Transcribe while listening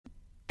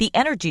The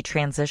energy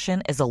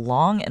transition is a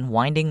long and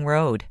winding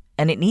road,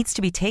 and it needs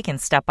to be taken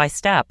step by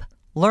step.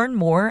 Learn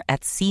more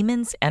at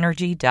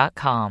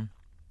SiemensEnergy.com.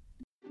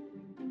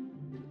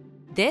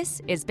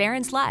 This is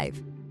Barron's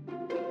Live.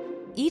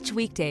 Each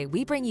weekday,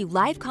 we bring you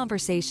live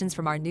conversations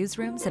from our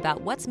newsrooms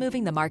about what's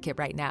moving the market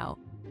right now.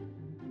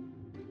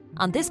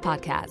 On this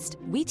podcast,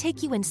 we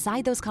take you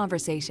inside those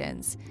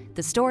conversations,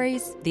 the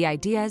stories, the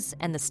ideas,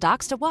 and the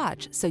stocks to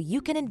watch so you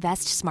can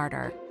invest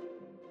smarter.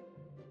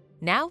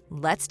 Now,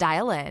 let's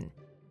dial in.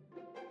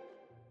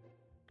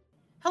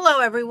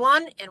 Hello,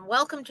 everyone, and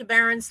welcome to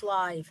Barron's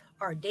Live,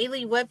 our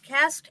daily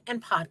webcast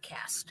and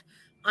podcast.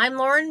 I'm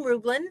Lauren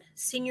Rublin,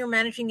 Senior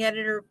Managing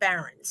Editor of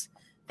Barron's.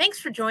 Thanks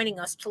for joining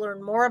us to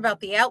learn more about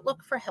the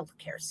outlook for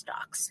healthcare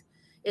stocks.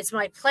 It's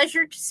my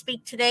pleasure to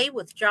speak today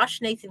with Josh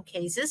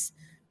Nathan-Kazis,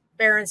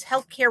 Barron's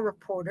healthcare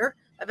reporter,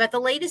 about the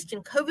latest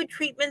in COVID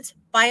treatments,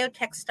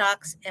 biotech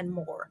stocks, and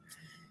more.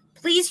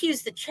 Please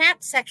use the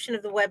chat section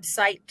of the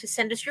website to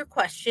send us your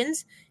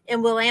questions,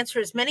 and we'll answer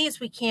as many as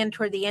we can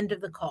toward the end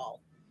of the call.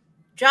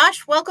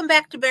 Josh, welcome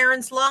back to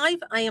Barron's Live.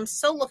 I am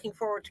so looking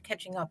forward to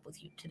catching up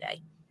with you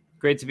today.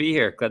 Great to be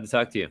here. Glad to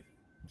talk to you.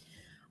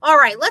 All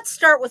right, let's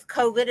start with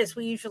COVID as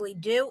we usually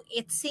do.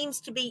 It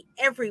seems to be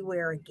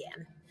everywhere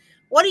again.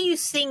 What are you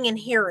seeing and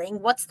hearing?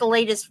 What's the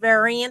latest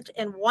variant,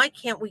 and why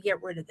can't we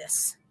get rid of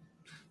this?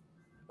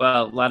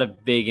 Well, a lot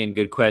of big and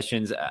good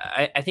questions.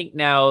 I think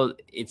now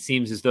it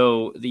seems as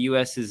though the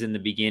U.S. is in the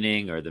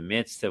beginning or the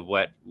midst of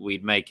what we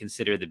might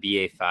consider the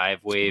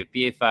BA5 wave.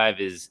 BA5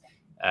 is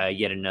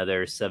yet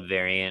another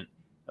subvariant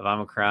of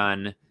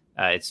Omicron.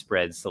 It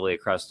spreads slowly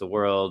across the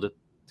world,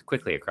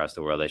 quickly across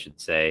the world, I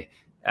should say.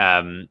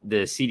 The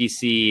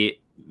CDC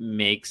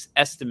makes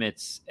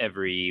estimates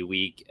every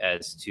week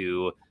as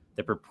to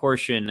the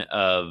proportion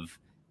of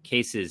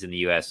cases in the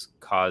U.S.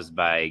 caused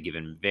by a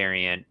given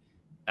variant.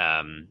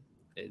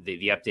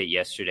 The update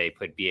yesterday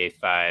put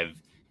BA5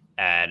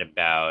 at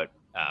about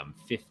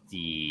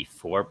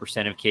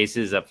 54% of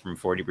cases, up from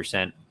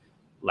 40%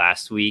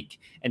 last week.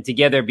 And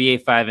together,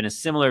 BA5 and a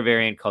similar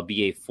variant called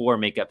BA4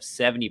 make up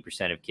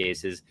 70% of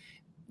cases.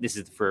 This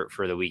is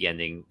for the week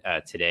ending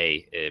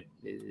today,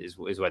 is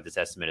what this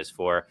estimate is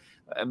for.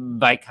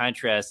 By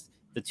contrast,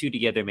 the two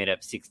together made up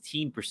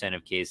 16%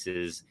 of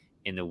cases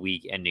in the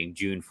week ending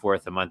June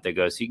 4th, a month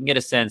ago. So you can get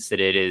a sense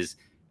that it is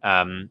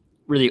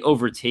really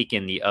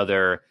overtaken the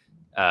other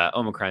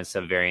Omicron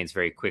subvariants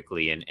very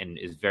quickly and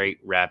is very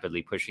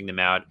rapidly pushing them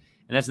out.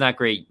 And that's not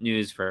great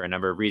news for a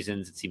number of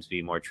reasons. It seems to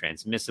be more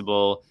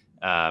transmissible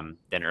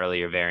than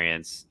earlier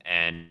variants.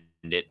 And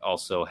it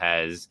also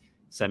has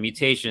some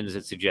mutations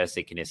that suggest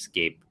it can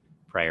escape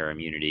prior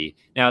immunity.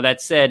 Now,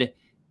 that said,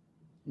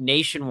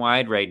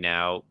 nationwide right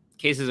now,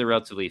 cases are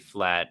relatively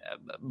flat.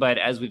 But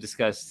as we've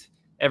discussed,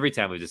 every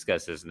time we've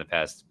discussed this in the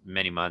past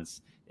many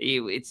months,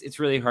 it's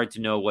really hard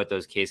to know what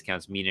those case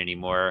counts mean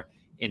anymore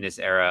in this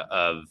era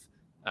of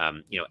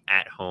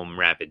at-home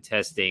rapid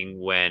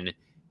testing, when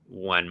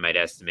one might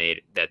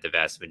estimate that the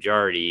vast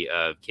majority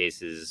of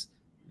cases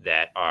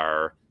that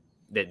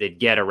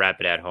get a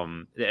rapid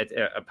at-home,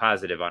 a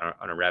positive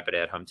on a rapid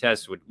at-home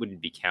test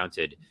wouldn't be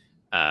counted.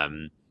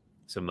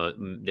 So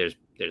there's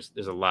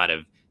a lot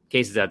of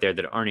cases out there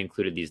that aren't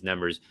included in these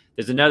numbers.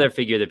 There's another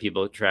figure that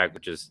people track,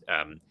 which is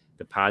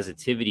the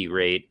positivity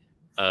rate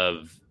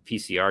of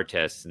PCR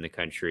tests in the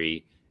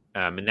country.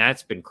 And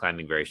that's been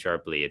climbing very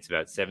sharply. It's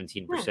about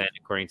 17%,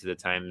 according to the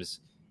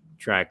Times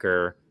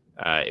tracker.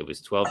 It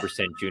was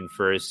 12% June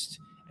 1st.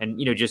 And,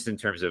 just in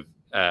terms of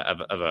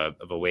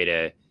a way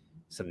to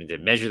something to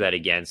measure that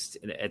against,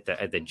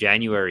 at the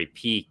January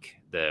peak,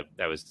 that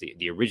was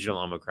the original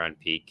Omicron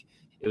peak,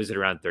 it was at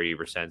around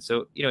 30%.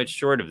 So, it's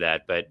short of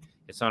that, but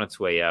it's on its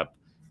way up.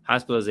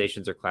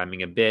 Hospitalizations are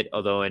climbing a bit,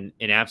 although in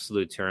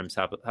absolute terms,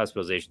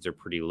 hospitalizations are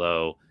pretty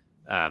low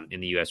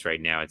in the U.S.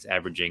 right now. It's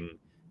averaging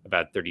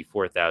about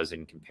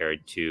 34,000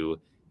 compared to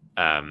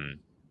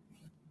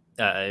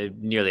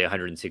nearly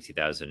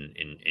 160,000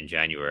 in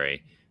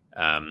January.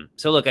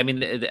 So look, I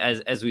mean,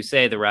 as we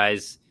say, the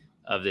rise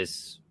of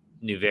this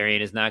new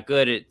variant is not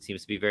good. It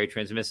seems to be very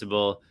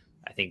transmissible.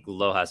 I think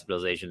low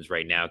hospitalizations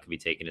right now can be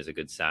taken as a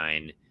good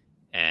sign.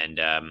 And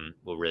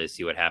we'll really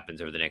see what happens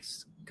over the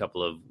next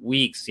couple of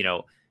weeks.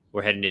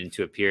 We're heading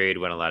into a period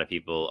when a lot of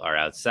people are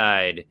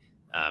outside,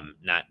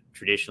 not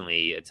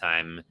traditionally a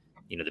time.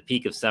 The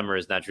peak of summer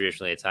is not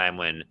traditionally a time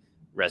when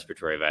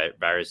respiratory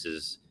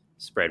viruses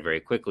spread very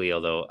quickly,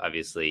 although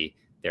obviously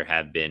there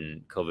have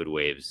been COVID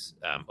waves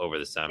over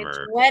the summer.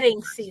 It's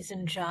wedding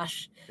season,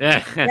 Josh.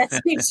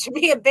 That seems to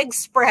be a big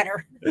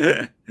spreader.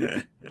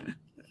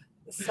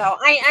 So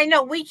I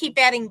know we keep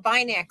adding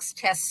Binax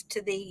tests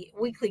to the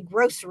weekly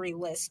grocery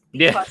list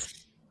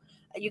because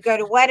you go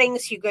to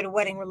weddings, you go to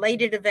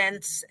wedding-related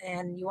events,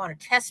 and you want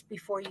to test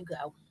before you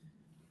go.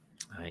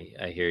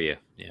 I hear you.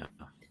 Yeah.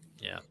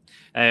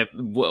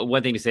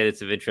 One thing to say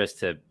that's of interest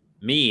to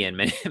me and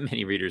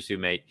many readers who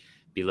might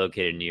be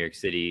located in New York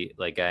City,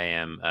 like I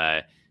am,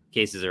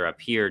 cases are up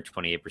here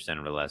 28%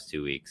 over the last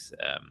 2 weeks.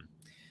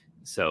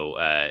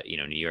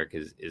 New York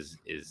is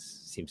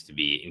seems to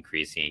be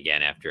increasing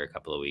again after a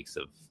couple of weeks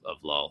of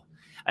lull.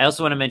 I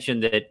also want to mention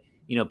that,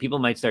 people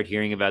might start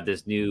hearing about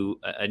this new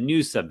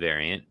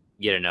subvariant,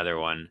 yet another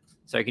one.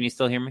 Sorry, can you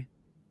still hear me?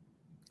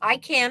 I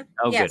can.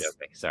 Oh, yes. Good.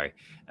 Okay, sorry.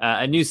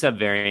 A new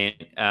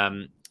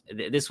subvariant.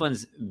 This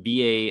one's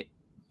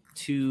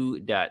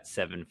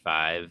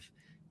BA.2.75.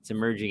 It's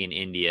emerging in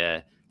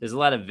India. There's a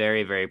lot of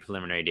very, very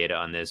preliminary data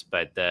on this,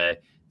 but the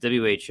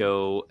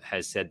WHO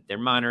has said they're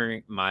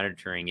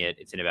monitoring it.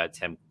 It's in about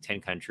 10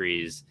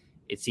 countries.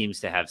 It seems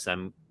to have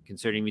some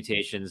concerning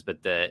mutations,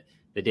 but the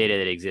data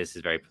that exists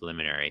is very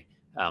preliminary.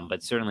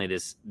 But certainly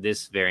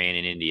this variant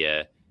in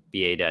India,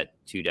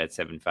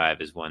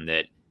 BA.2.75, is one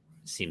that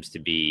seems to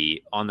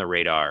be on the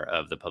radar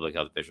of the public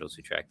health officials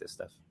who track this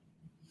stuff.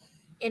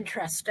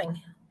 Interesting.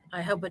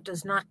 I hope it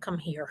does not come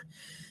here.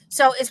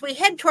 So as we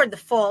head toward the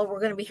fall, we're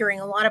going to be hearing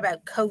a lot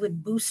about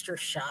COVID booster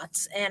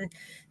shots, and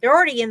they're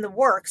already in the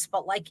works,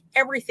 but like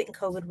everything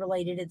COVID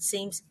related, it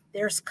seems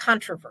there's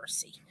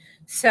controversy.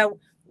 So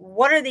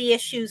what are the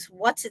issues?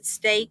 What's at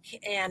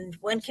stake? And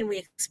when can we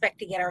expect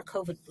to get our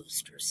COVID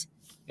boosters?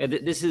 Yeah,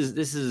 this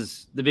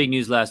is the big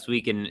news last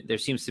week, and there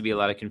seems to be a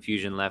lot of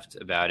confusion left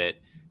about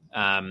it.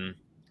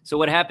 So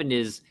what happened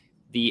is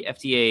the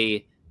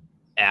FDA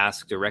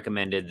asked or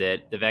recommended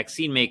that the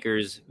vaccine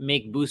makers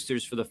make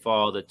boosters for the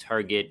fall that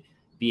target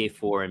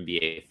BA4 and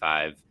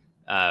BA5.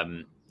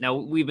 Now,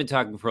 we've been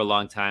talking for a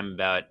long time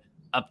about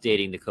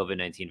updating the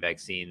COVID-19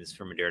 vaccines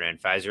for Moderna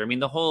and Pfizer. I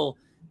mean,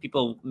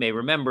 people may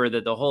remember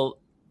that the whole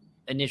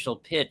initial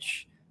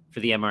pitch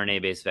for the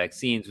mRNA-based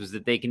vaccines was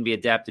that they can be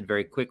adapted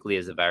very quickly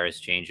as the virus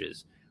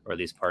changes, or at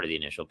least part of the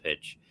initial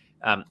pitch.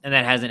 And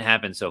that hasn't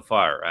happened so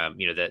far.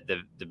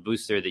 The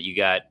booster that you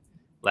got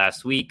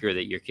last week or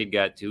that your kid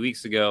got 2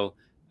 weeks ago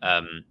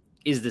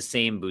is the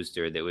same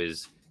booster that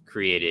was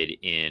created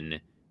in,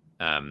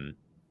 that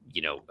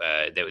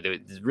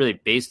was really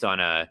based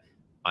on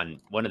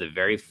one of the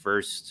very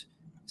first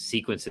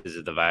sequences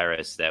of the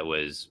virus that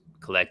was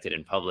collected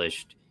and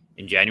published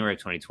in January of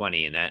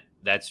 2020, and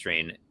that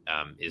strain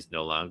is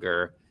no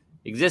longer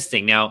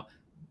existing now.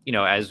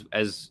 As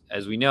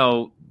we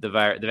know, the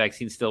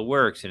vaccine still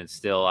works and it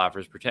still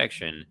offers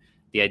protection.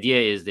 The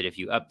idea is that if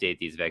you update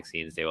these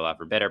vaccines, they will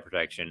offer better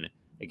protection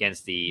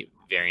against the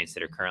variants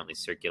that are currently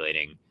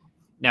circulating.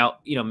 Now,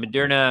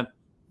 Moderna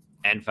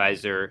and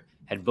Pfizer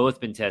had both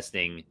been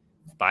testing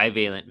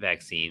bivalent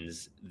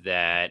vaccines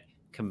that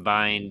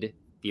combined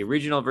the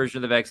original version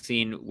of the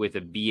vaccine with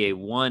a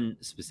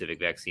BA1 specific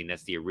vaccine.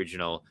 That's the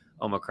original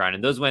Omicron.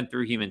 And those went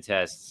through human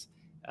tests.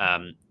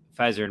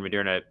 Pfizer and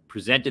Moderna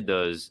presented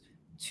those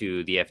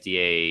to the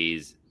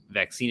FDA's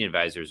vaccine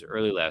advisors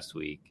early last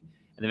week.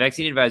 And the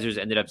vaccine advisors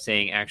ended up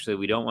saying, actually,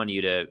 we don't want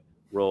you to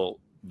roll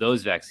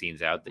those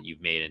vaccines out that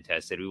you've made and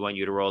tested. We want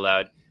you to roll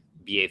out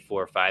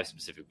BA4-5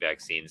 specific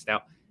vaccines.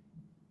 Now,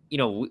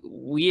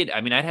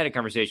 I'd had a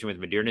conversation with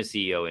Moderna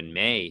CEO in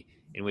May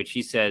in which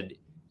he said,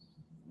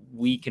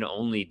 we can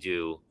only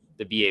do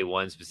the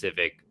BA1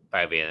 specific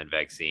bivalent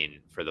vaccine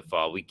for the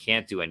fall. We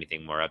can't do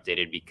anything more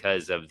updated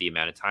because of the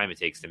amount of time it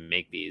takes to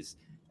make these.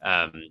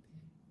 And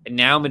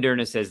now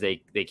Moderna says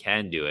they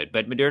can do it,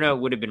 but Moderna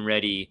would have been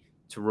ready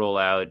to roll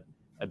out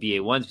a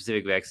BA1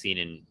 specific vaccine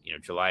in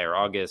July or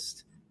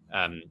August.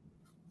 Now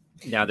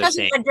they're Doesn't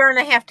saying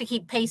Moderna have to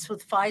keep pace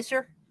with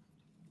Pfizer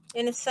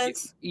in a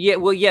sense? Yeah,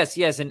 well, yes.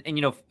 And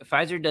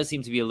Pfizer does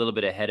seem to be a little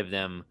bit ahead of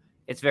them.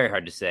 It's very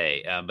hard to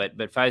say, but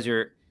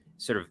Pfizer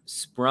sort of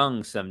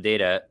sprung some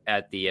data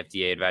at the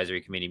FDA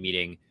advisory committee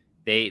meeting.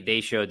 They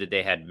showed that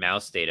they had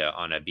mouse data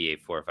on a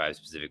BA4-5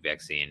 specific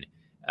vaccine,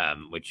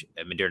 which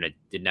Moderna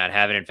did not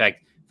have. And in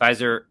fact,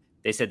 Pfizer,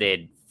 they said they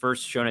had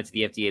first shown it to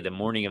the FDA the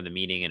morning of the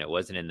meeting, and it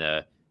wasn't in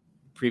the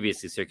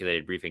previously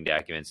circulated briefing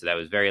document. So that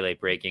was very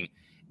late breaking.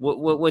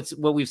 What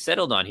we've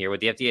settled on here, what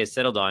the FDA has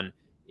settled on,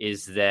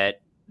 is that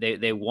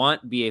they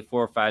want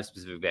BA4-5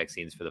 specific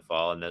vaccines for the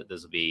fall, and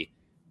those will be.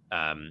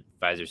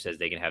 Pfizer says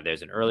they can have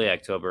theirs in early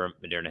October.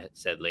 Moderna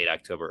said late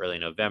October, early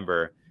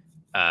November.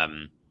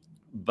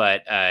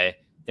 But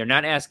they're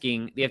not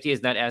asking. The FDA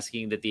is not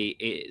asking that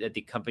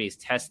the companies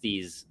test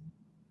these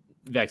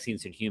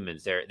vaccines in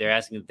humans. They're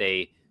asking that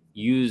they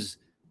use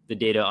the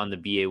data on the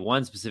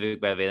BA1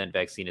 specific bivalent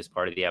vaccine as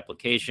part of the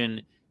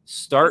application.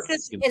 Is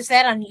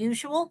that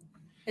unusual?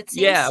 It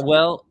seems. Yeah.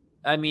 Well,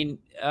 I mean,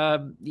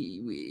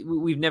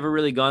 we've never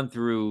really gone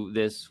through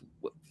this.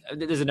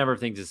 There's a number of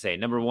things to say.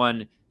 Number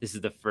one, this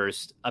is the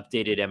first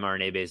updated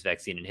mRNA-based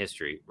vaccine in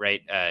history,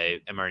 right? The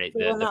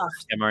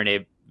first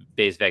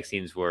mRNA-based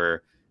vaccines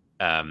were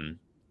to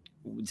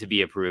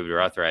be approved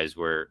or authorized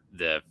were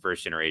the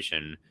first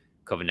generation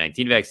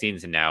COVID-19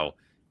 vaccines, and now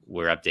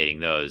we're updating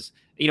those.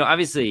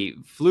 Obviously,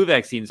 flu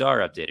vaccines are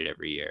updated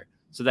every year,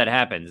 so that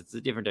happens. It's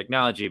a different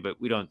technology, but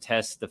we don't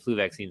test the flu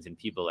vaccines in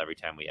people every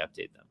time we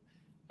update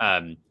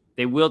them.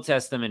 They will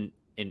test them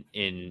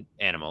in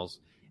animals.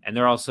 And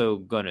they're also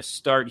going to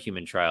start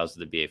human trials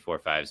of the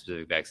BA4-5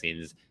 specific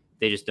vaccines.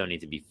 They just don't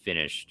need to be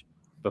finished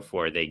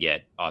before they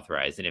get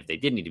authorized. And if they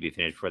did need to be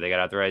finished before they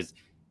got authorized,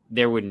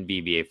 there wouldn't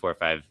be BA4 or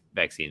 5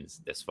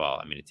 vaccines this fall.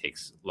 I mean, it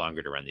takes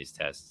longer to run these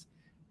tests.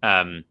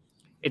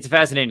 It's a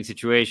fascinating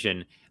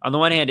situation. On the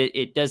one hand,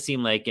 it does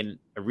seem like a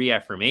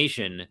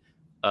reaffirmation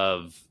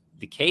of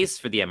the case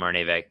for the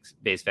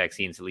mRNA-based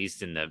vaccines, at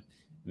least in the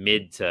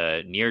mid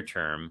to near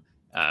term.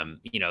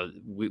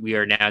 We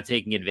are now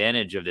taking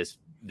advantage of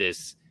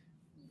this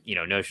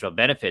notional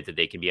benefit that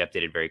they can be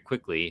updated very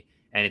quickly.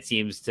 And it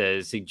seems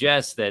to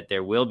suggest that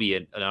there will be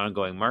an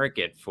ongoing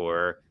market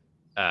for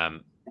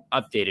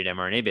updated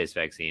mRNA-based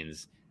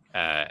vaccines,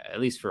 at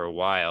least for a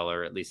while,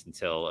 or at least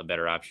until a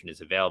better option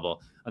is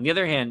available. On the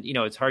other hand,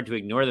 it's hard to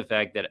ignore the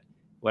fact that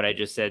what I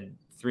just said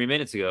 3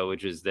 minutes ago,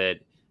 which is that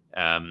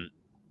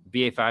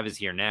BA5 is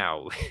here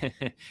now,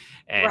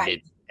 and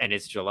right.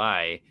 It's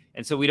July,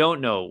 and so we don't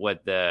know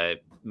what the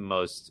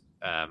most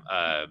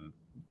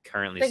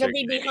currently. They're going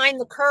to be behind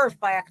the curve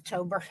by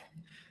October.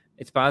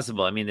 It's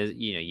possible. I mean,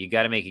 you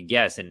got to make a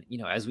guess, and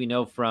as we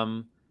know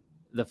from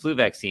the flu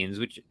vaccines,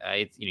 which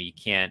you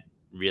can't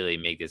really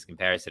make this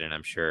comparison, and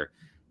I'm sure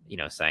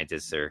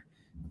scientists are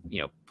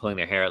pulling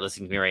their hair out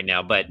listening to me right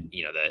now, but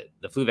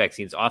the flu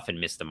vaccines often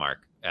miss the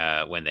mark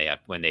when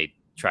they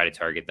try to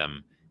target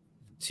them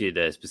to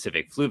the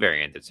specific flu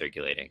variant that's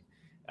circulating.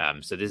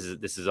 So this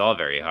is all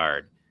very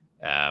hard,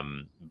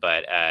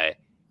 but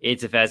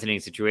it's a fascinating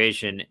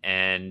situation,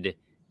 and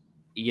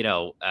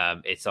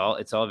it's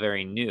all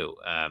very new.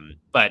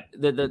 But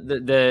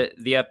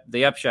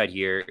the upshot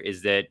here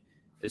is that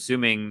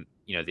assuming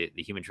the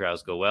human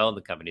trials go well,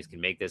 the companies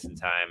can make this in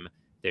time,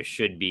 there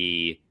should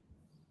be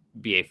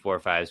BA4 or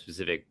 5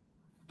 specific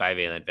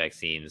bivalent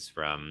vaccines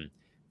from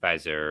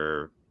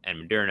Pfizer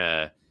and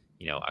Moderna,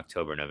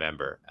 October,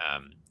 November.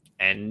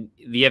 And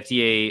the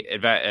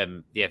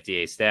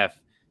FDA staff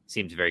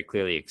seem to very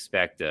clearly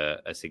expect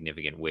a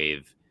significant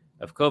wave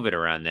of COVID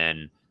around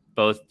then,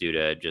 both due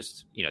to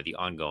just the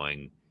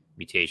ongoing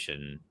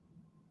mutation,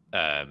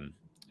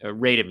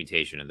 rate of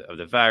mutation of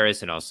the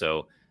virus, and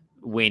also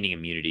waning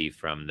immunity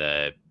from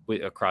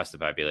across the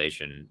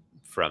population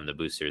from the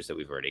boosters that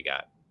we've already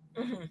got.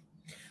 Mm-hmm.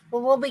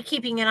 Well, we'll be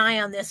keeping an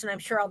eye on this, and I'm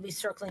sure I'll be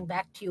circling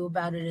back to you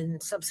about it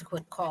in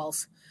subsequent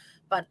calls.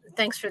 But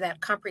thanks for that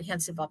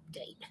comprehensive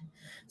update.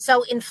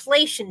 So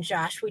inflation,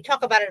 Josh, we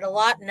talk about it a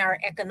lot in our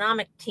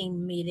economic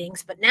team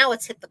meetings, but now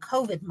it's hit the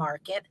COVID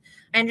market.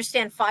 I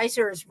understand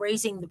Pfizer is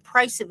raising the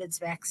price of its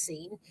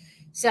vaccine.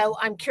 So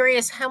I'm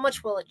curious, how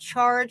much will it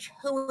charge?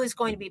 Who is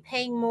going to be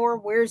paying more?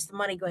 Where's the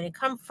money going to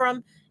come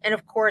from? And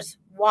of course,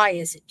 why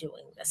is it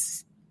doing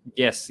this?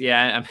 Yes,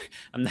 yeah,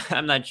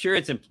 I'm not sure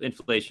it's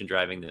inflation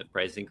driving the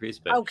price increase,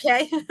 but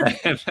okay,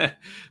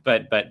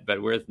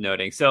 but worth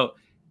noting. So,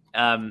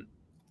 the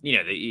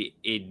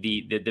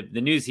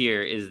news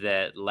here is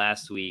that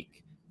last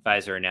week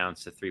Pfizer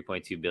announced a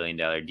 $3.2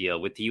 billion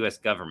deal with the U.S.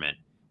 government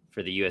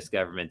for the U.S.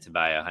 government to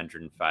buy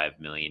 105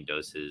 million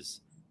doses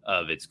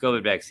of its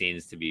COVID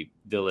vaccines to be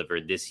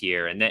delivered this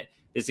year, and that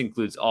this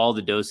includes all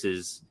the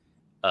doses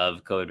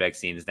of COVID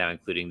vaccines now,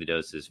 including the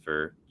doses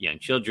for young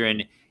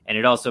children. And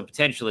it also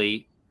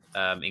potentially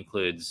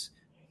includes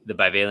the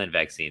bivalent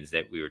vaccines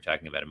that we were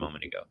talking about a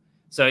moment ago.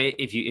 So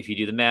if you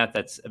do the math,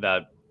 that's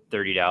about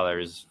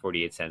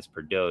 $30.48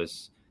 per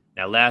dose.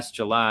 Now, last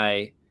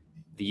July,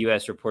 the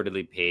U.S.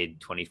 reportedly paid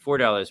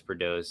 $24 per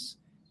dose,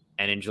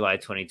 and in July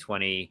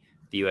 2020,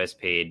 the U.S.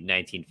 paid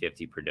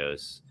 $19.50 per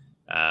dose.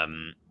 I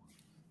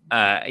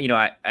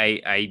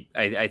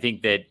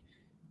think that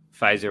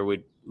Pfizer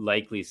would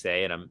likely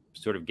say, and I'm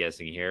sort of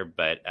guessing here,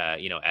 but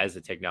as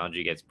the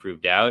technology gets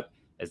proved out,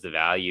 as the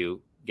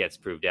value gets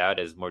proved out,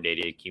 as more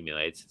data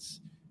accumulates,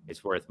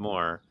 it's worth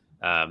more.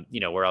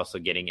 We're also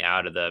getting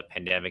out of the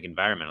pandemic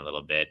environment a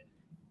little bit.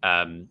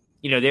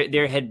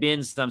 There had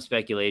been some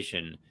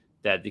speculation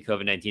that the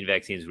COVID-19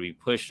 vaccines would be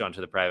pushed onto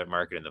the private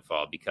market in the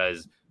fall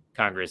because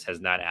Congress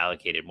has not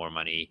allocated more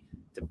money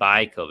to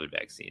buy COVID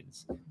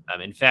vaccines.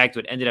 In fact,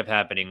 what ended up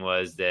happening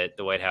was that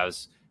the White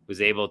House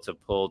was able to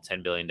pull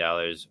 $10 billion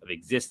of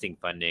existing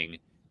funding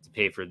to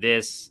pay for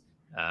this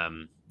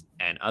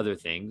and other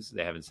things.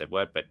 They haven't said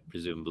what, but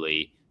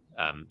presumably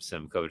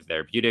some COVID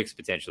therapeutics.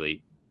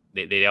 Potentially,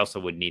 they also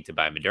would need to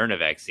buy Moderna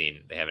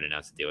vaccine. They haven't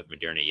announced a deal with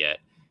Moderna yet.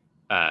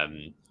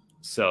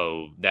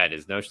 So that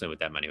is notionally what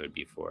that money would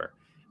be for.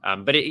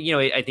 But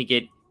I think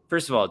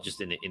first of all,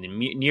 just in the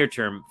near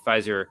term,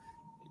 Pfizer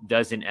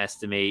doesn't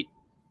estimate,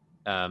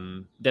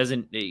 in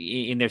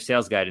their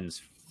sales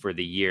guidance for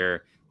the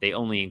year, they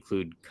only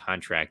include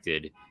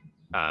contracted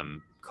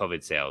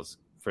COVID sales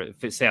for their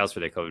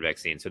COVID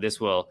vaccine. So this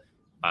will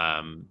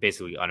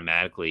basically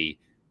automatically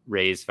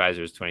raise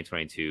Pfizer's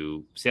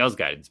 2022 sales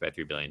guidance by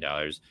 $3 billion.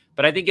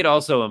 But I think it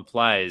also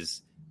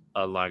implies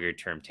a longer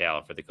term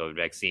tail for the COVID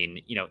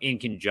vaccine, in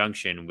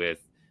conjunction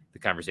with the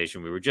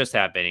conversation we were just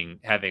having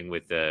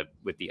with the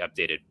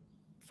updated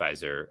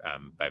Pfizer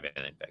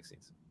bivalent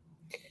vaccines.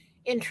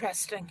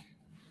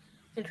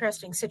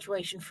 Interesting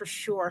situation for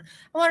sure.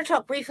 I want to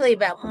talk briefly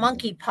about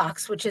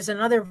monkeypox, which is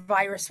another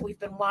virus we've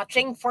been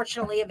watching.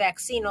 Fortunately, a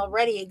vaccine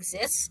already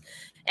exists,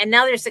 and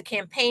now there's a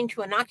campaign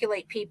to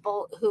inoculate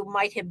people who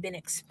might have been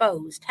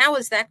exposed. How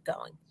is that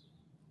going?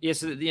 Yeah,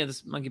 so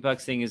this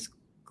monkeypox thing is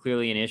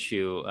clearly an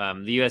issue.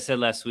 The U.S. said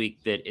last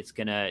week that it's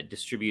going to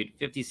distribute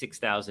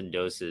 56,000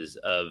 doses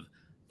of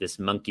this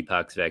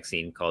monkeypox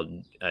vaccine called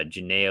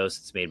Jynneos.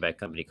 It's made by a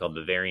company called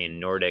Bavarian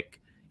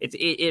Nordic.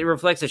 It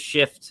reflects a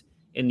shift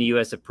in the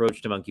U.S.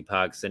 approach to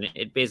monkeypox, and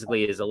it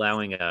basically is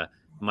allowing a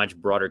much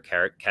broader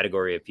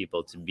category of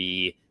people to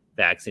be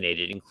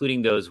vaccinated,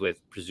 including those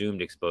with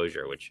presumed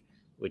exposure, which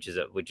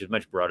is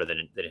much broader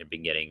than had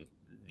been getting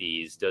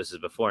these doses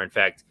before. In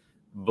fact,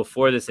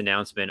 before this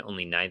announcement,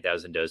 only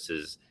 9,000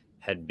 doses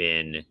had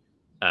been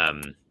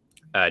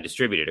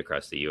distributed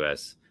across the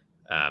U.S.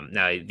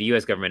 Now, the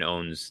U.S. government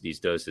owns these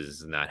doses.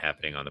 This is not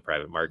happening on the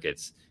private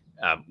markets.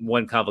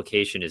 One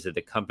complication is that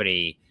the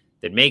company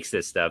that makes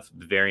this stuff,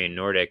 Bavarian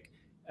Nordic,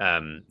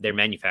 their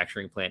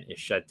manufacturing plant is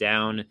shut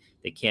down.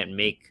 They can't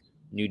make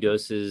new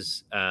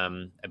doses.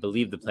 I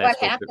believe the plant.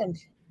 What happened?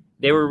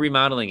 They were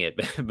remodeling it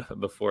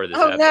before this.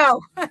 Oh, happened.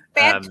 no.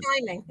 Bad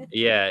timing.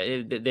 Yeah,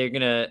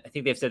 I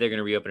think they've said they're going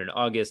to reopen in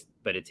August,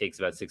 but it takes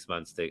about 6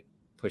 months to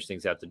push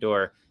things out the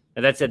door.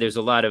 And that said, there's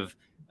a lot of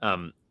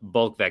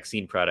bulk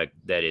vaccine product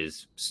that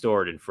is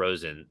stored and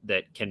frozen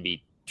that can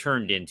be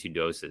turned into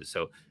doses.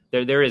 So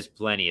there is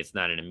plenty. It's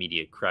not an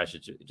immediate crush.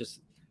 It's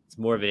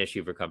more of an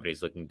issue for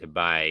companies looking to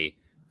buy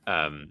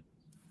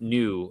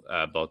new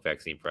bulk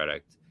vaccine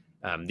product.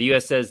 The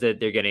U.S. says that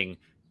they're getting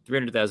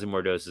 300,000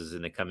 more doses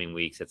in the coming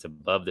weeks. That's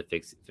above the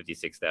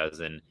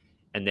 56,000.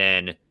 And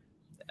then,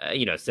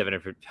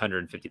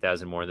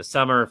 750,000 more in the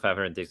summer,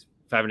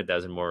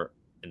 500,000 more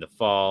in the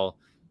fall.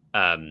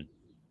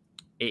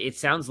 It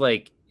sounds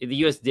like the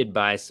U.S. did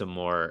buy some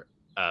more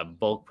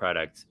bulk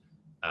product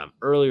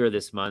earlier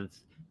this month.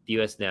 The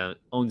U.S. now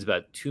owns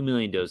about 2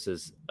 million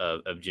doses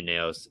of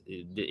Jynneos.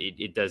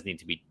 It does need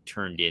to be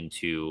turned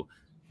into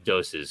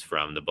doses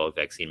from the bulk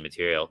vaccine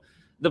material.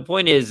 The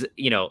point is,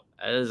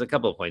 there's a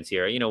couple of points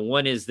here.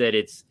 One is that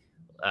it's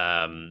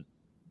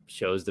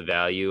shows the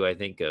value, I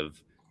think,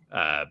 of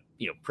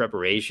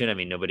preparation. I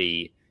mean,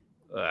 nobody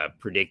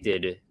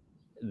predicted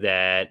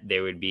that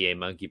there would be a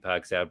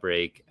monkeypox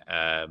outbreak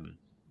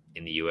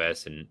in the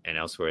U.S. and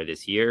elsewhere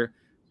this year,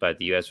 but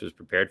the U.S. was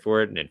prepared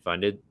for it and had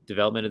funded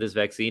development of this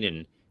vaccine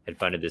and had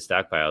funded this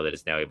stockpile that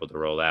it's now able to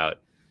roll out.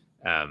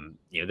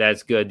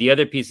 That's good. The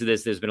other piece of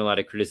this, there's been a lot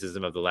of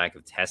criticism of the lack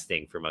of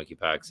testing for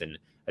monkeypox, and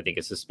I think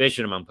a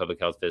suspicion among public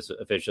health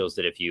officials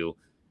that if you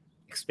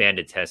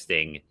expanded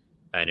testing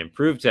and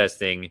improved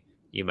testing,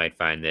 you might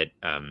find that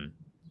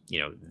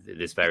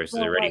this virus is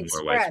already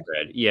more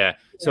widespread. Yeah.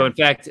 So in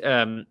fact,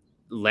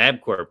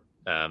 LabCorp,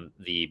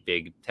 the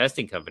big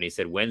testing company,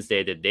 said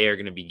Wednesday that they are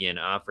going to begin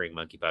offering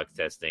monkeypox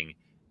testing.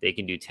 They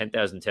can do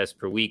 10,000 tests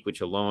per week,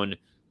 which alone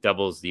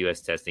doubles the U.S.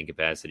 testing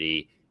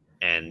capacity.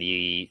 And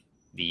the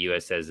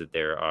U.S. says that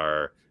there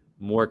are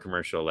more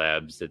commercial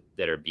labs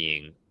that are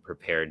being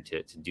prepared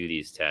to do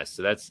these tests.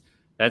 So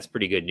that's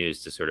pretty good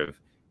news to sort of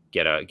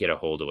get a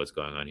hold of what's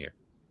going on here.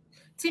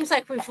 It seems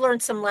like we've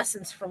learned some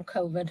lessons from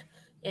COVID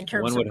in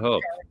terms of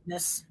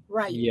preparedness.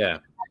 Right. Yeah.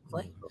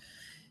 Exactly.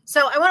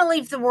 So I want to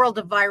leave the world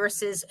of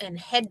viruses and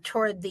head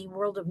toward the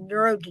world of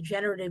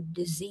neurodegenerative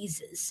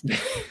diseases.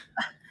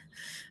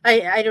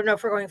 I don't know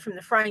if we're going from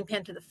the frying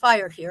pan to the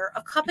fire here.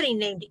 A company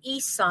named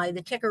Eisai,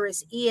 the ticker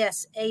is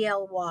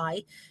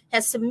ESALY,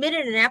 has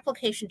submitted an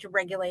application to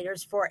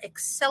regulators for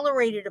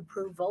accelerated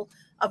approval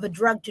of a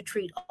drug to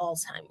treat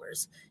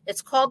Alzheimer's.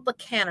 It's called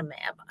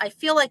lecanemab. I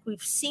feel like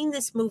we've seen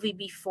this movie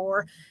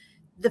before.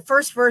 The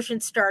first version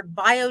starred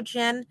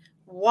Biogen.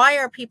 Why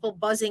are people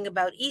buzzing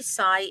about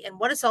Eisai, and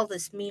what does all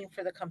this mean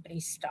for the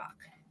company's stock?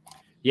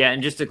 Yeah,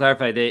 and just to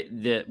clarify,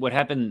 what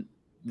happened,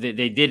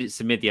 they did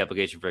submit the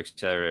application for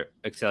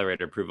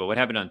accelerated approval. What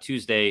happened on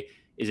Tuesday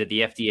is that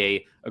the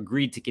FDA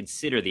agreed to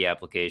consider the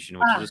application,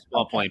 which is a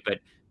small point,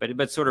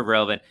 but sort of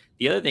relevant.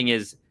 The other thing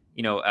is,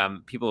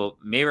 people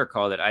may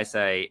recall that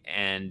Eisai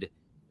and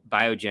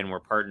Biogen were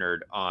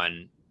partnered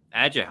on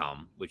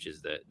Aduhelm, which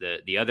is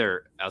the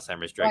other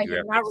Alzheimer's drug. I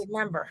do not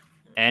remember.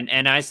 And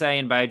Eisai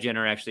and Biogen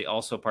are actually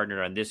also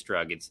partnered on this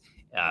drug. It's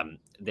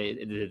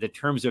the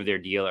terms of their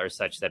deal are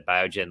such that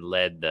Biogen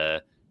led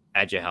the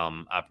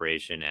Aduhelm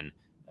operation and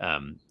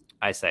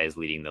Eisai is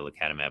leading the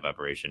lecanemab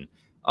operation.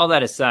 All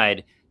that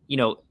aside,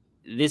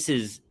 this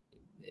is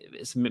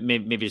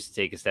maybe just to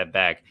take a step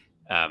back.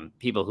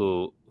 People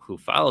who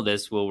follow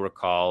this will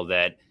recall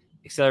that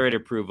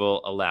accelerated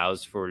approval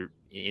allows for,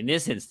 in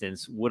this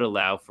instance, would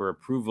allow for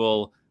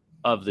approval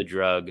of the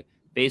drug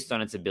based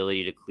on its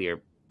ability to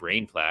clear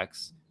brain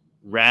plaques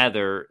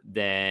rather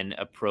than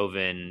a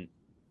proven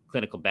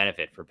clinical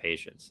benefit for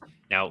patients.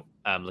 Now,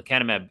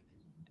 lecanemab,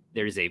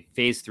 there's a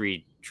phase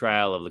 3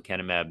 trial of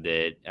lecanemab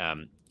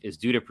that is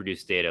due to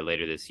produce data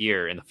later this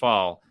year in the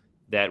fall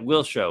that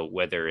will show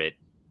whether it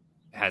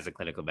has a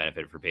clinical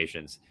benefit for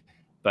patients.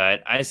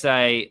 But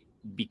Eisai,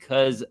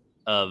 because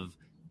of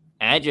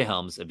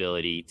Aduhelm's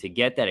ability to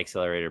get that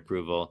accelerated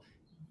approval,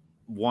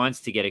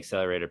 wants to get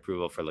accelerated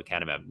approval for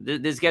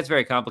lecanemab. This gets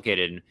very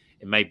complicated, and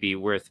it might be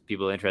worth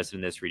people interested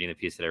in this reading the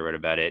piece that I wrote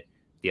about it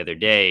the other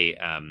day,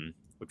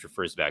 which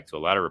refers back to a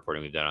lot of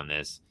reporting we've done on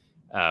this.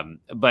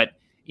 But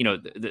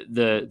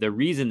the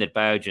reason that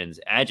Biogen's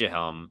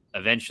Aduhelm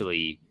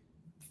eventually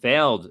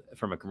failed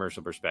from a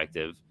commercial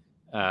perspective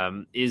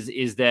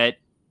is that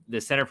the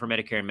Center for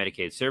Medicare and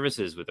Medicaid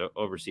Services, which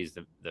oversees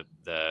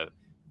the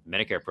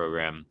Medicare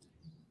program,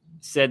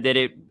 said that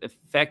it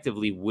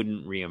effectively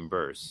wouldn't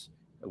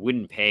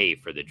pay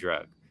for the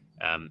drug.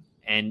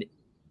 And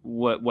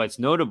what's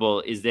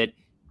notable is that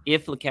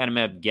if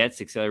lecanemab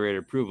gets accelerated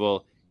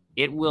approval,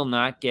 it will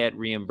not get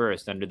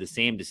reimbursed under the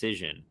same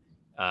decision,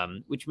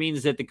 which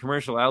means that the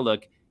commercial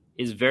outlook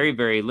is very,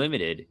 very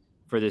limited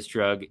for this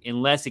drug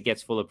unless it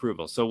gets full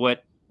approval. So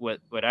what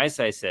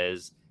Eisai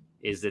says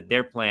is that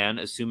their plan,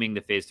 assuming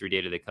the phase 3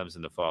 data that comes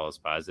in the fall is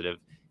positive,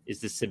 is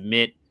to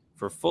submit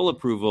for full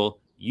approval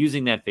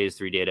using that phase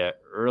 3 data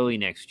early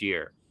next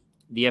year.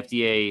 The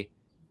FDA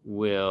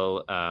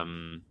will by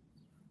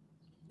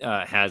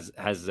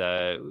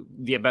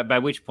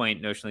which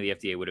point notionally the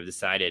FDA would have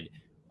decided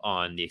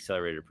on the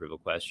accelerated approval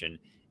question,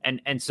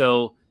 and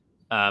so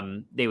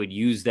they would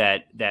use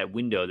that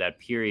window, that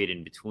period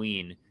in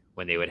between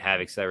when they would have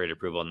accelerated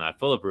approval and not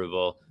full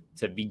approval,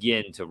 to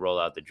begin to roll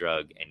out the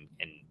drug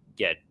and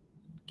get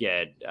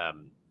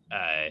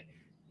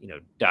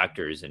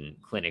doctors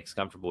and clinics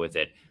comfortable with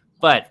it.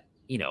 But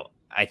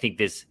I think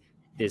this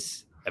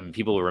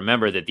people will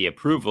remember that the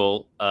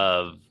approval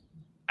of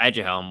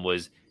Aduhelm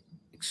was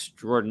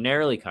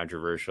extraordinarily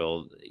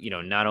controversial.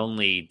 Not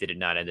only did it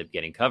not end up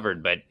getting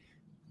covered, but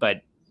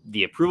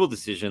the approval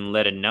decision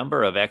led a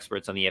number of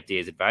experts on the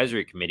FDA's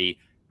advisory committee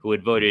who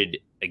had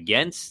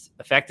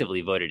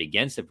effectively voted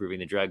against approving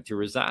the drug to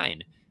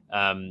resign.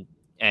 And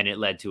it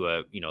led to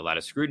a lot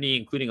of scrutiny,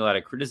 including a lot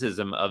of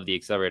criticism of the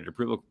accelerated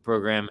approval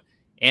program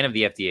and of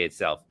the FDA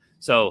itself.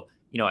 So,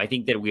 I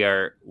think that we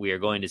are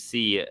going to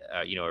see, a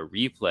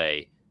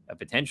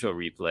potential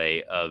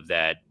replay of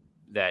that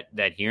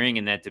hearing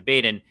and that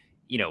debate. And,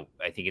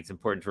 I think it's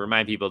important to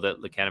remind people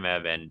that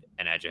lecanemab and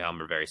Aduhelm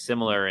are very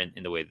similar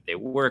in the way that they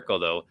work,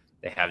 although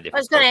they have different. I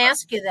was going to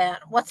ask you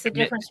that. What's the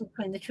difference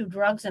between the two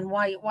drugs, and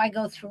why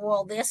go through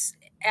all this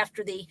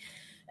after the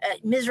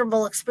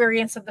miserable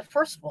experience of the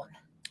first one?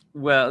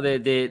 Well,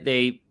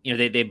 they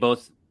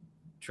both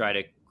try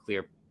to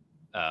clear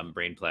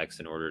brain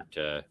plaques in order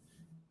to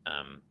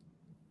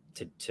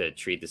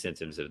treat the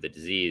symptoms of the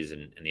disease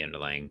and the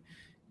underlying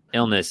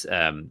illness.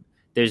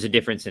 There's a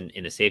difference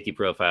in the safety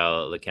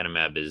profile.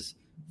 Lecanemab is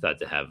thought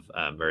to have,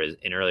 or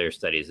in earlier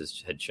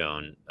studies had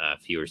shown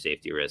fewer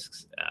safety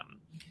risks.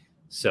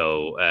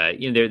 So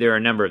there are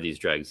a number of these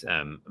drugs.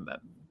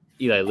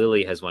 Eli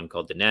Lilly has one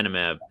called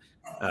donanemab.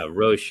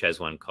 Roche has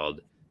one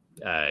called,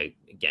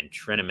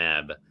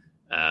 trenimab.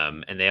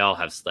 And they all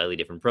have slightly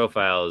different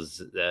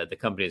profiles. The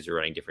companies are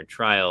running different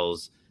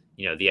trials.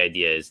 The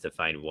idea is to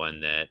find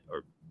one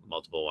or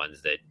multiple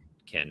ones that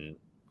can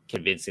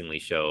convincingly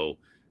show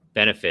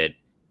benefit.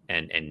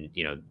 And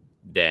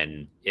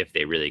then if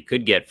they really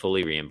could get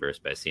fully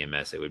reimbursed by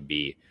CMS, it would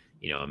be,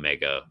 a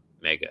mega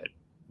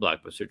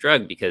blockbuster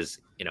drug, because,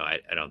 I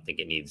don't think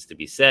it needs to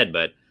be said,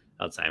 but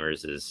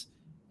Alzheimer's is,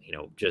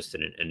 just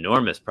an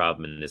enormous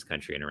problem in this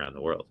country and around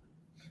the world.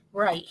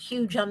 Right.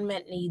 Huge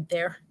unmet need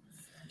there.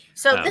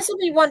 So this will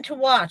be one to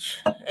watch.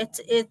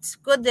 It's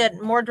good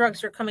that more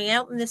drugs are coming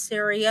out in this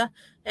area,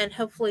 and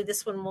hopefully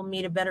this one will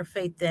meet a better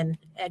fate than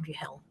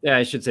Aduhelm. Yeah,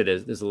 I should say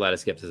there's a lot of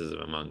skepticism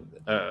among.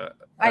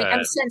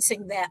 I'm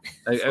sensing that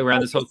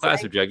around this whole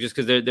class of drugs, just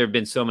because there have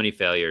been so many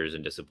failures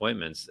and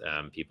disappointments.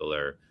 People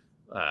are,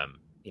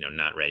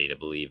 not ready to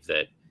believe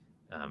that.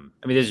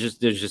 There's just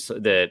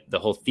the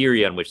whole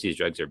theory on which these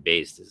drugs are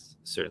based is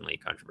certainly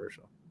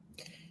controversial.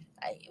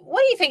 What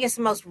do you think is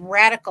the most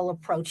radical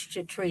approach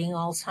to treating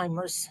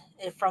Alzheimer's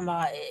from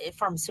a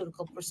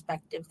pharmaceutical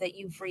perspective that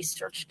you've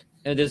researched?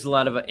 There's a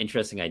lot of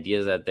interesting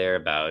ideas out there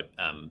about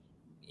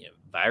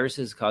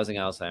viruses causing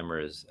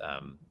Alzheimer's,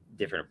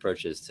 different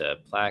approaches to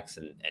plaques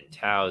and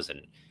taus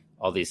and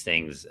all these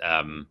things.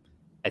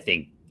 I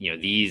think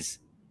these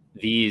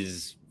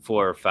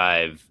 4 or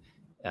 5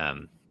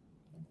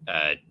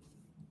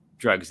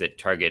 drugs that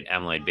target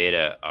amyloid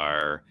beta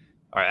are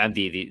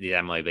the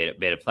amyloid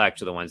beta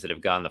plaques are the ones that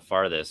have gone the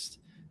farthest.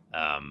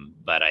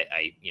 But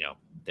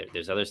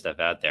there's other stuff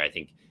out there. I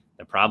think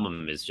the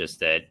problem is just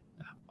that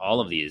all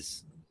of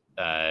these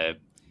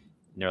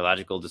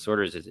neurological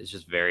disorders is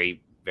just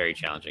very, very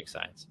challenging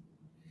science.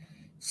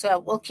 So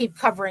we'll keep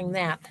covering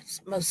that,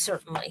 most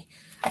certainly.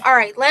 All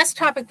right, last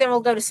topic, then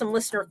we'll go to some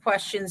listener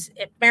questions.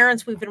 At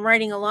Barron's, we've been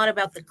writing a lot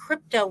about the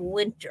crypto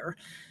winter,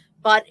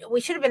 but we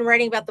should have been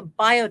writing about the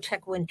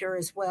biotech winter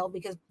as well,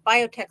 because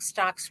biotech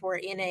stocks were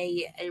in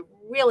a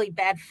really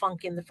bad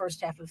funk in the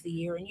first half of the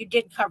year. And you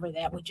did cover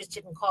that. We just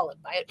didn't call it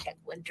biotech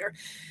winter.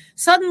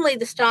 Suddenly,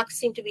 the stocks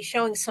seem to be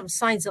showing some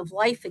signs of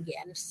life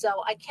again. So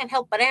I can't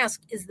help but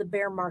ask, is the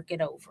bear market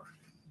over?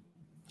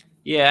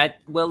 Yeah,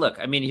 well, look,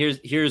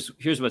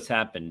 here's what's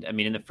happened.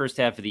 In the first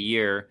half of the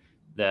year,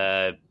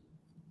 there's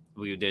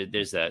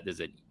a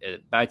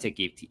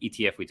biotech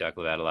ETF we talk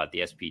about a lot, the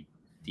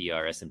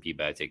SPDR S&P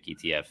Biotech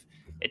ETF.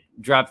 It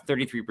dropped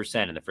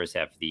 33% in the first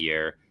half of the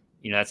year.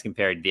 That's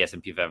compared to the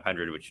S&P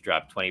 500, which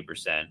dropped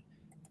 20%.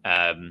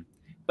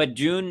 But But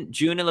June,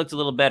 it looked a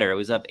little better. It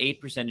was up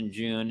 8% in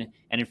June.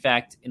 And in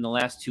fact, in the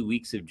last 2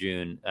 weeks of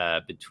June,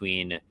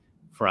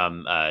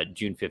 from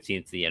June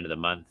 15th to the end of the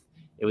month,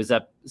 it was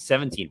up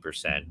 17%,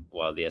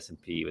 while the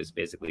S&P was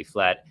basically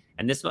flat.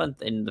 And this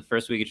month, in the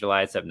first week of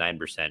July, it's up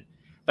 9%.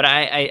 But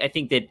I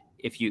think that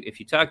if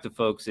you talk to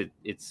folks,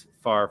 it's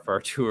far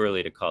too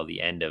early to call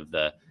the end of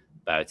the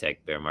biotech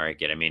bear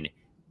market. I mean,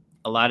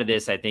 a lot of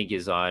this, I think,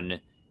 is on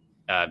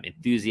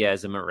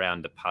enthusiasm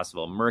around the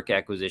possible Merck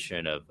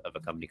acquisition of a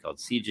company called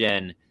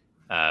Seagen.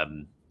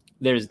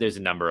 There's a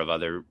number of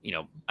other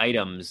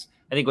items.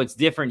 I think what's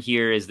different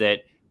here is that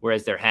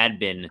whereas there had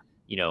been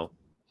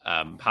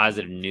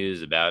positive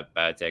news about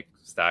biotech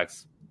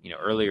stocks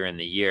earlier in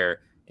the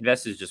year,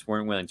 investors just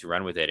weren't willing to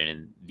run with it. And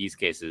in these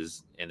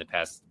cases, in the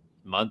past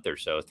month or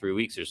so, 3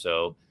 weeks or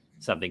so,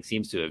 something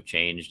seems to have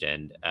changed,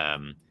 and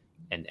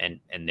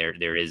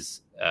there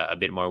is a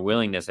bit more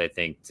willingness, I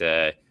think,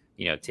 to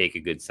take a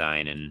good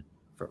sign and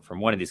from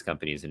one of these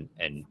companies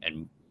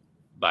and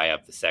buy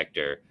up the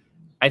sector.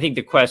 I think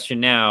the question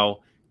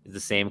now is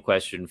the same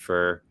question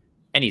for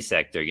any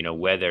sector,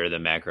 whether the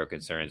macro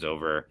concerns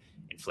over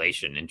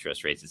inflation,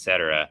 interest rates, et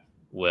cetera,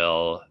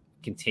 will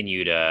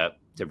continue to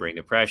bring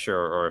the pressure,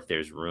 or if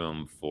there's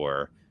room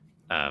for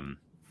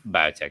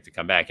biotech to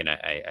come back. And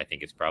I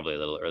think it's probably a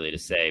little early to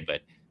say,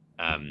 but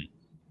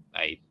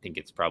I think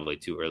it's probably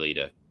too early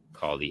to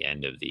call the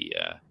end of the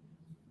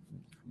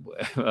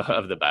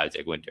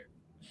biotech winter.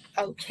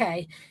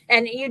 Okay.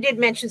 And you did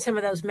mention some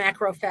of those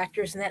macro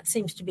factors, and that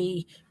seems to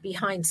be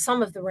behind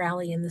some of the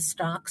rally in the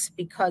stocks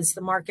because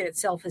the market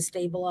itself has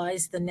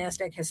stabilized. The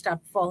NASDAQ has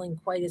stopped falling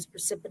quite as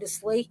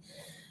precipitously,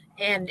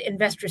 and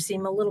investors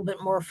seem a little bit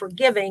more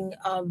forgiving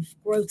of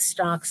growth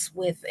stocks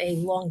with a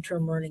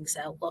long-term earnings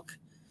outlook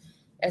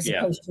as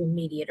opposed to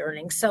immediate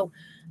earnings. So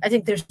I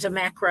think there's a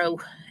macro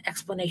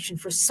explanation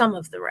for some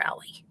of the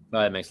rally.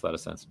 Well, that makes a lot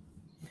of sense.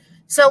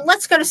 So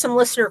let's go to some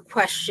listener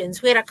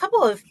questions. We had a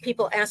couple of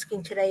people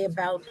asking today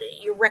about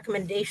your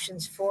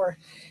recommendations for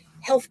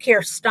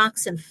healthcare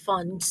stocks and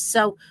funds.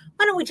 So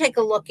why don't we take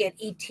a look at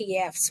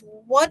ETFs?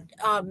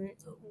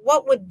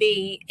 What would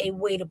be a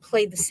way to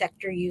play the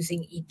sector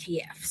using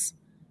ETFs?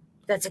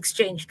 That's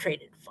exchange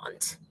traded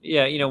funds.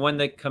 Yeah, one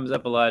that comes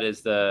up a lot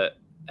is the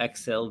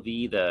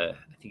XLV, I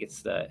think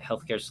it's the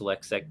Healthcare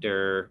Select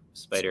Sector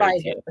Spider.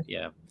 ETF.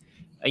 Yeah.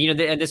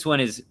 And this one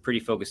is pretty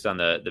focused on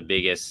the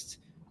biggest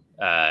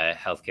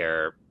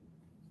healthcare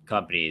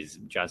companies.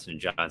 Johnson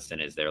 &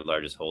 Johnson is their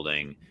largest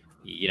holding,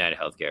 United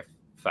Healthcare,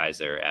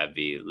 Pfizer,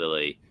 AbbVie,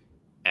 Lilly.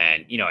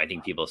 And, I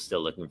think people are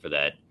still looking for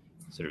that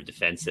sort of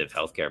defensive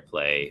healthcare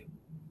play,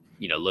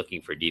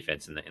 looking for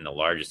defense in the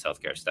largest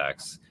healthcare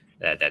stocks.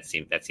 That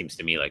seems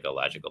to me like a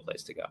logical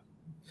place to go.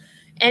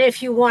 And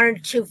if you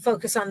wanted to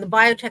focus on the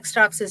biotech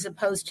stocks as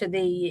opposed to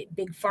the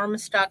big pharma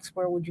stocks,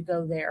 where would you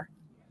go there?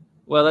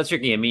 Well, that's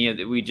tricky. I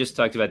mean, we just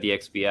talked about the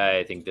XBI.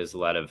 I think there's a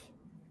lot of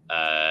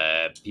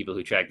people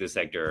who track this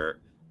sector are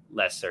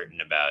less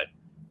certain about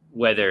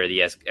whether the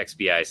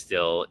XBI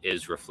still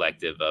is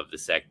reflective of the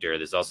sector.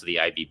 There's also the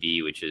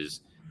IBB, which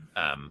is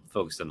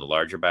focused on the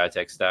larger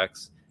biotech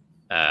stocks.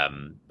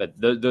 But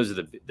those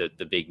are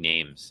the big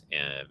names.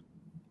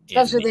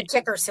 Those are the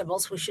ticker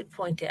symbols, we should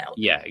point out.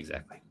 Yeah,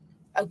 exactly.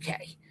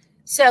 Okay.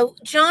 So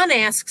John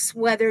asks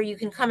whether you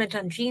can comment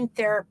on gene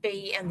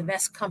therapy and the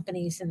best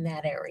companies in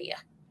that area.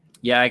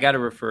 Yeah, I got to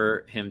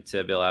refer him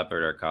to Bill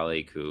Alpert, our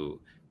colleague,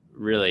 who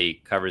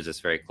really covers this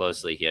very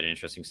closely. He had an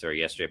interesting story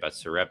yesterday about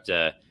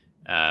Sarepta.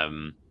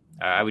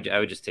 I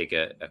would just take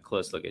a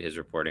close look at his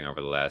reporting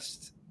over the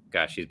last,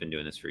 he's been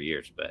doing this for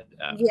years, but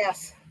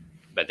yes.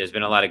 But there's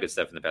been a lot of good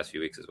stuff in the past few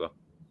weeks as well.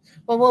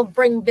 Well, we'll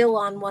bring Bill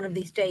on one of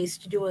these days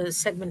to do a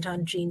segment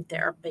on gene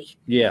therapy.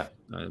 Yeah,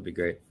 that'd be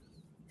great.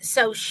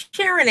 So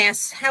Sharon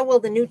asks, how will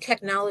the new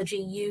technology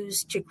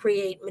used to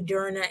create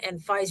Moderna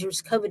and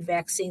Pfizer's COVID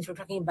vaccines, we're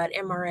talking about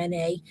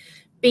mRNA,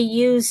 be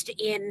used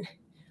in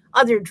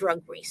other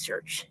drug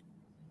research?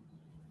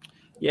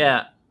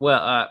 Yeah,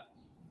 well,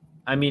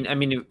 I mean,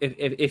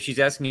 if she's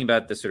asking me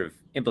about the sort of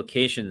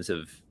implications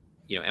of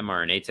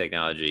mRNA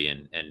technology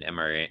and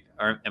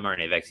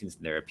mRNA vaccines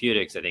and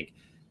therapeutics, I think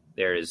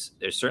there's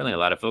certainly a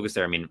lot of focus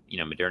there. I mean,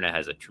 Moderna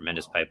has a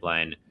tremendous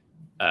pipeline,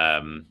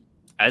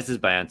 as does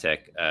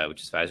BioNTech,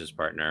 which is Pfizer's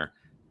partner,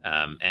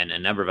 and a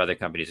number of other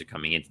companies are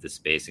coming into the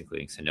space,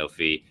 including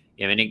Sanofi.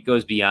 I mean, it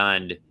goes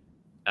beyond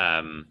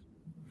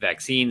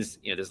vaccines.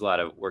 There's a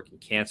lot of work in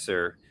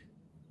cancer,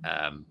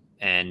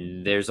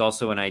 and there's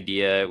also an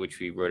idea which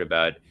we wrote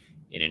about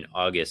in an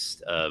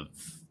August of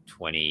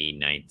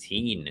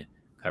 2019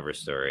 cover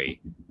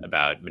story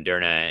about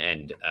Moderna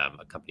and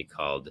a company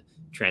called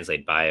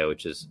Translate Bio,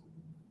 which is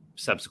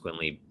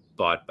subsequently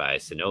bought by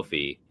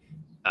Sanofi,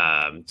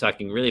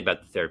 talking really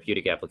about the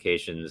therapeutic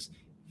applications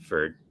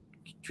for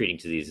treating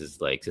diseases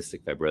like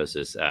cystic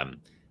fibrosis.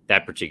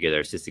 That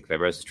particular cystic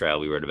fibrosis trial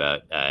we wrote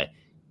about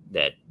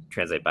that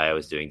Translate Bio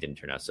is doing didn't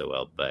turn out so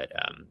well, but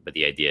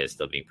the idea is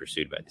still being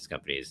pursued by these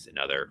companies in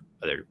other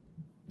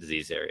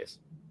disease areas.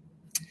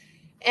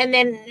 And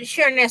then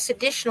Sharon asks,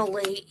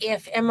 additionally,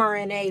 if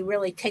mRNA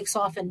really takes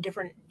off in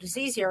different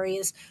disease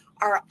areas,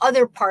 are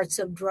other parts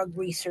of drug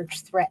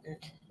research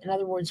threatened? In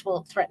other words, will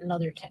it threaten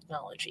other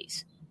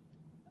technologies?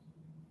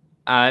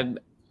 I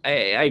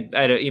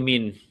don't. You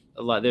mean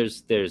a lot?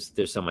 There's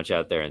so much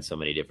out there and so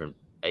many different.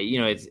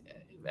 It's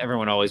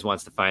everyone always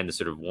wants to find the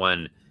sort of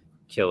one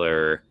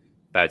killer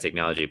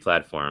biotechnology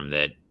platform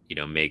that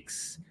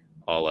makes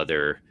all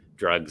other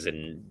drugs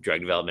and drug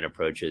development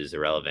approaches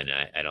irrelevant.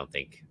 I don't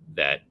think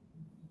that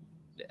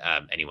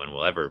anyone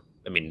will ever.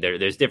 I mean,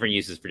 there's different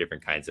uses for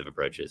different kinds of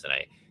approaches, and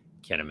I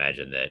can't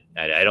imagine that.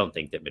 I don't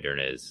think that that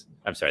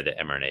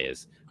mRNA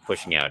is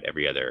pushing out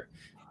every other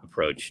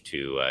approach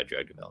to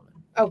drug development.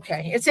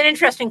 Okay, it's an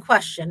interesting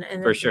question,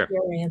 and for sure,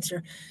 your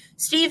answer.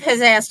 Steve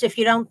has asked if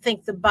you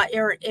think the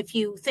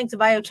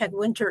biotech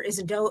winter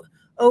isn't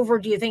over.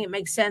 Do you think it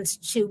makes sense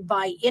to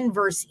buy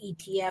inverse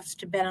ETFs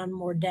to bet on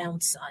more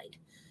downside?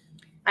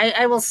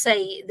 I will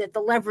say that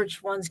the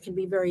leveraged ones can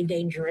be very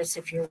dangerous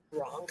if you're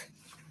wrong.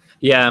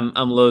 Yeah,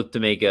 I'm loath to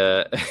make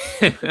a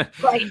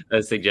right.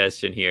 a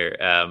suggestion here,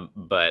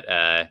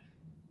 but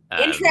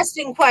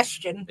interesting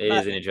question. It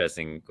is an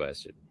interesting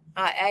question.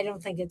 I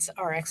don't think it's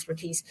our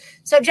expertise.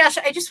 So, Josh,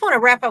 I just want to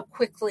wrap up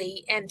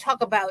quickly and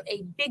talk about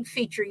a big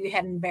feature you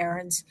had in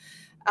Barron's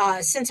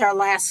since our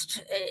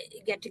last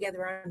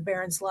get-together on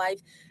Barron's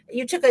Live.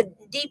 You took a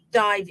deep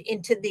dive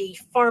into the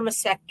pharma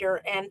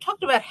sector and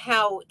talked about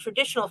how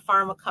traditional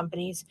pharma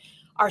companies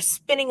are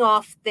spinning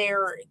off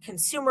their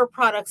consumer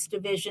products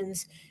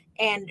divisions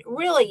and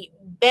really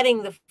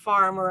betting the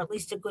farm, or at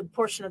least a good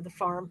portion of the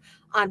farm,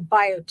 on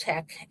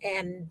biotech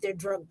and their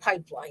drug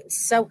pipelines.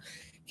 So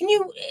can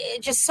you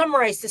just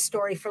summarize the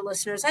story for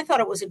listeners? I thought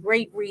it was a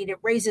great read. It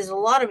raises a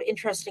lot of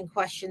interesting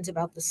questions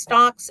about the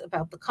stocks,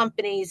 about the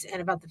companies,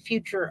 and about the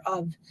future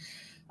of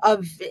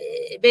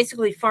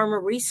basically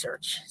pharma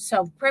research.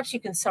 So perhaps you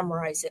can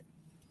summarize it.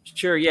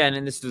 Sure, yeah.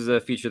 And this was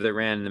a feature that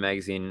ran in the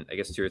magazine, I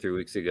guess, 2 or 3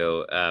 weeks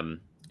ago.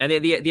 And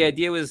the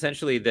idea was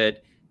essentially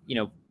that,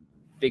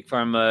 Big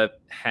Pharma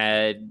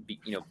had,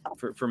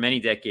 for many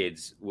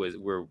decades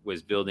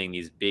was building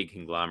these big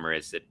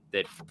conglomerates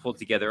that pulled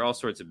together all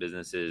sorts of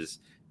businesses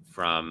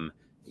from,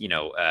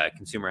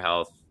 consumer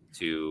health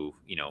to,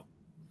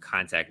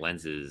 contact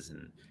lenses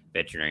and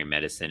veterinary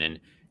medicine. And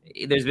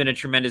there's been a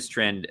tremendous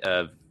trend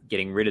of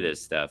getting rid of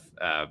this stuff.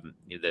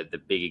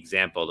 The big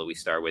example that we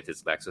start with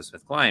is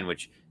GlaxoSmithKline,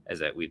 which,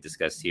 as we've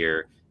discussed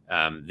here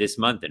this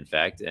month, in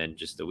fact, and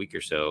just a week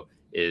or so,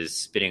 is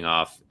spinning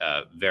off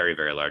a very,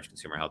 very large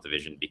consumer health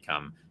division to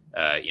become,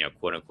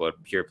 quote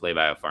unquote, pure play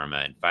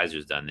biopharma. And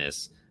Pfizer's done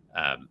this.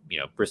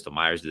 Bristol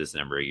Myers did this a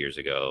number of years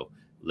ago.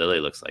 Lilly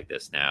looks like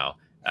this now.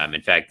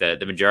 In fact,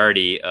 the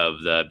majority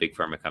of the big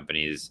pharma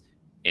companies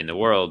in the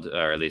world,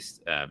 or at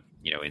least,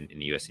 in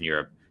the US and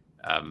Europe,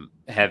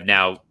 have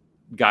now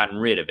gotten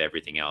rid of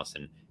everything else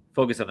and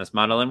focus on this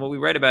model. And what we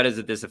write about is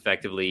that this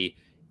effectively,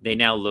 they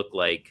now look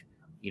like,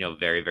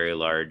 very, very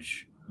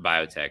large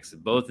biotechs,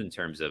 both in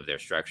terms of their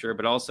structure,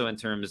 but also in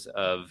terms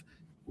of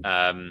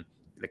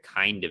the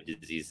kind of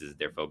diseases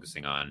they're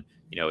focusing on.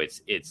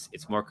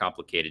 It's more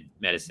complicated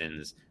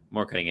medicines,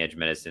 more cutting edge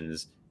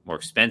medicines, more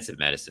expensive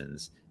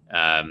medicines.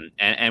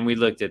 And we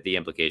looked at the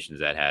implications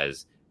that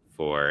has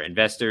for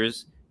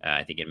investors.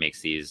 I think it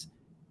makes these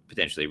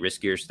potentially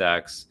riskier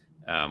stocks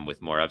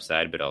with more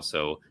upside, but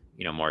also,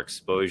 more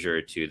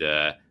exposure to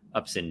the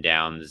ups and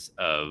downs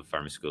of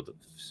pharmaceutical.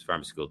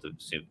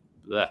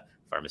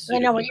 I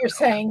know what you're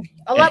saying.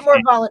 A lot more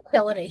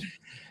volatility.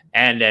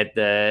 And at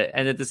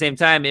the same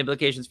time,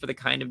 implications for the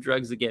kind of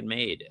drugs that get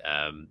made.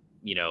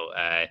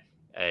 A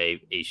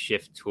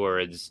shift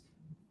towards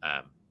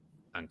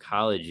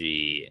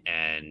oncology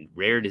and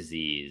rare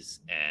disease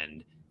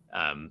and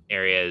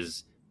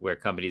areas where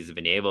companies have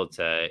been able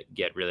to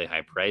get really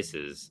high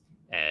prices,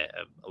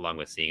 along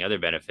with seeing other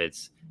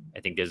benefits. I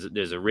think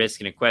there's a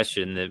risk and a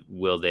question that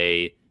will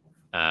they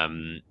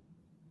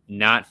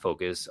not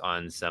focus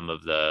on some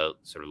of the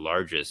sort of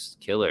largest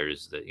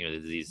killers, that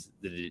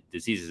the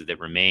diseases that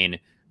remain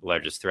the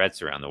largest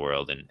threats around the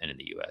world and in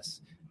the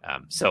U.S.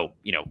 So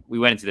we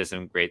went into this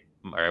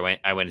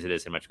I went into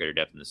this in much greater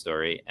depth in the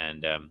story,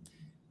 and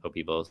hope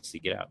people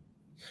seek it out.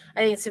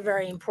 I think it's a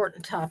very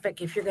important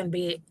topic if you're going to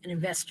be an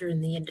investor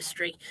in the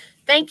industry.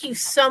 Thank you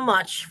so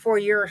much for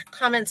your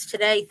comments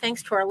today.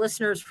 Thanks to our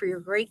listeners for your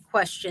great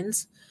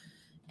questions.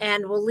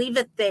 And we'll leave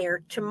it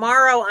there.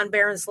 Tomorrow on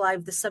Barron's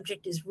Live, the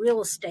subject is real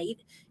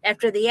estate.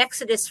 After the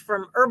exodus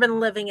from urban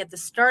living at the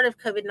start of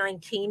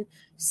COVID-19,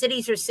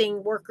 cities are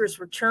seeing workers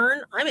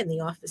return. I'm in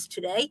the office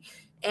today,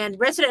 and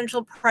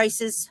residential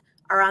prices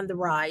are on the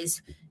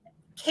rise.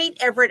 Kate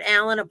Everett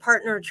Allen, a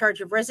partner in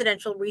charge of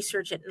residential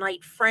research at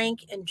Knight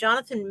Frank, and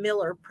Jonathan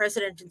Miller,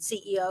 president and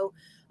CEO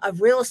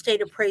of real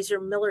estate appraiser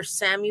Miller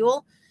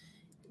Samuel,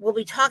 we'll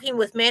be talking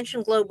with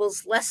Mansion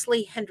Global's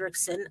Leslie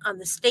Hendrickson on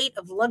the state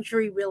of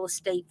luxury real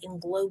estate in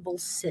global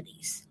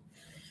cities.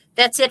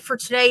 That's it for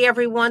today,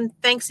 everyone.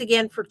 Thanks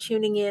again for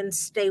tuning in.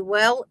 Stay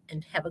well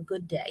and have a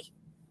good day.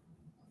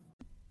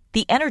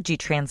 The energy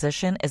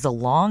transition is a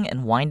long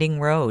and winding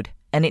road,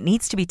 and it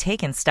needs to be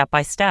taken step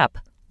by step.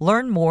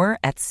 Learn more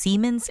at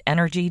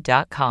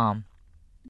SiemensEnergy.com.